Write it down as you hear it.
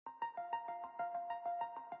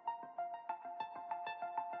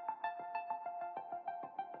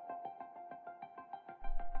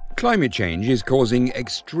Climate change is causing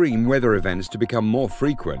extreme weather events to become more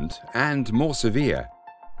frequent and more severe.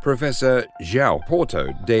 Professor João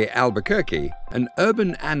Porto de Albuquerque, an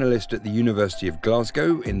urban analyst at the University of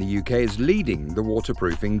Glasgow in the UK, is leading the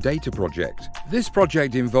waterproofing data project. This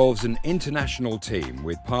project involves an international team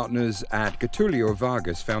with partners at Getulio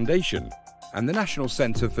Vargas Foundation and the National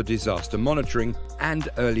Centre for Disaster Monitoring and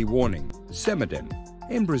Early Warning, Cemaden,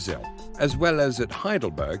 in Brazil, as well as at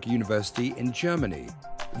Heidelberg University in Germany.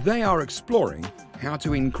 They are exploring how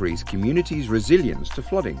to increase communities' resilience to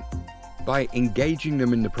flooding by engaging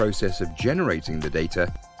them in the process of generating the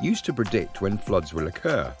data used to predict when floods will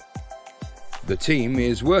occur. The team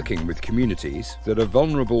is working with communities that are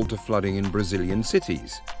vulnerable to flooding in Brazilian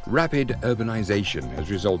cities. Rapid urbanization has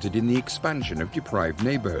resulted in the expansion of deprived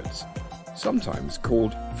neighborhoods, sometimes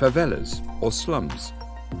called favelas or slums.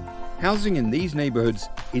 Housing in these neighborhoods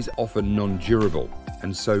is often non-durable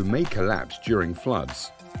and so may collapse during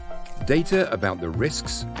floods. Data about the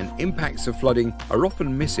risks and impacts of flooding are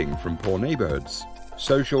often missing from poor neighborhoods.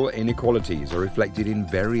 Social inequalities are reflected in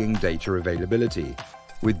varying data availability,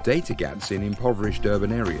 with data gaps in impoverished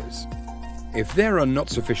urban areas. If there are not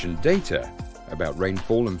sufficient data about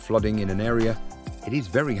rainfall and flooding in an area, it is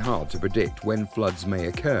very hard to predict when floods may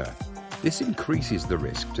occur. This increases the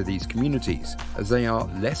risk to these communities, as they are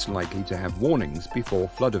less likely to have warnings before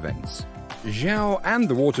flood events. João and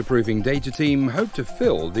the waterproofing data team hope to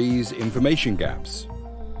fill these information gaps.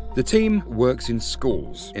 The team works in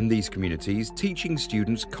schools in these communities, teaching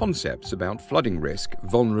students concepts about flooding risk,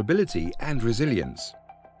 vulnerability, and resilience.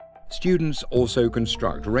 Students also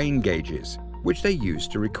construct rain gauges, which they use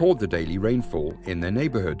to record the daily rainfall in their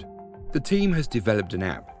neighborhood. The team has developed an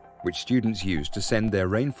app which students use to send their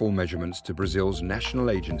rainfall measurements to Brazil's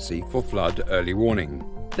National Agency for Flood Early Warning.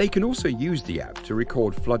 They can also use the app to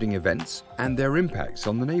record flooding events and their impacts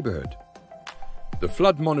on the neighborhood. The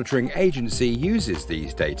Flood Monitoring Agency uses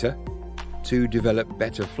these data to develop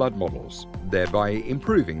better flood models, thereby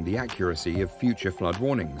improving the accuracy of future flood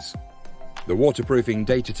warnings. The waterproofing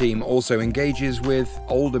data team also engages with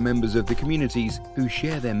older members of the communities who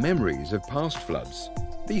share their memories of past floods.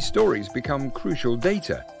 These stories become crucial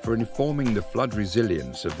data for informing the flood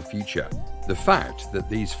resilience of the future. The fact that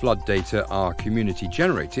these flood data are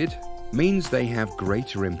community-generated means they have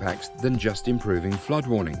greater impacts than just improving flood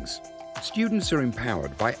warnings. Students are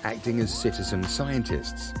empowered by acting as citizen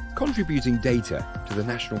scientists, contributing data to the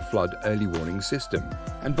National Flood Early Warning System.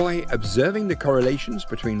 And by observing the correlations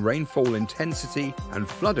between rainfall intensity and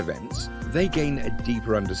flood events, they gain a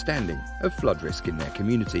deeper understanding of flood risk in their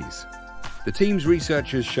communities. The team's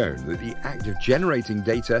research has shown that the act of generating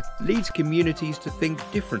data leads communities to think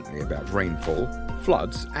differently about rainfall,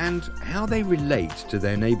 floods, and how they relate to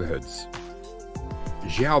their neighborhoods.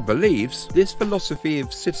 João believes this philosophy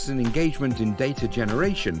of citizen engagement in data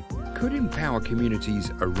generation could empower communities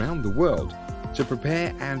around the world to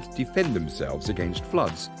prepare and defend themselves against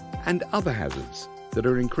floods and other hazards that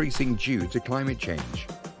are increasing due to climate change.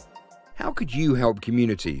 How could you help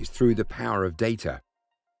communities through the power of data?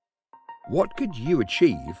 What could you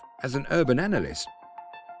achieve as an urban analyst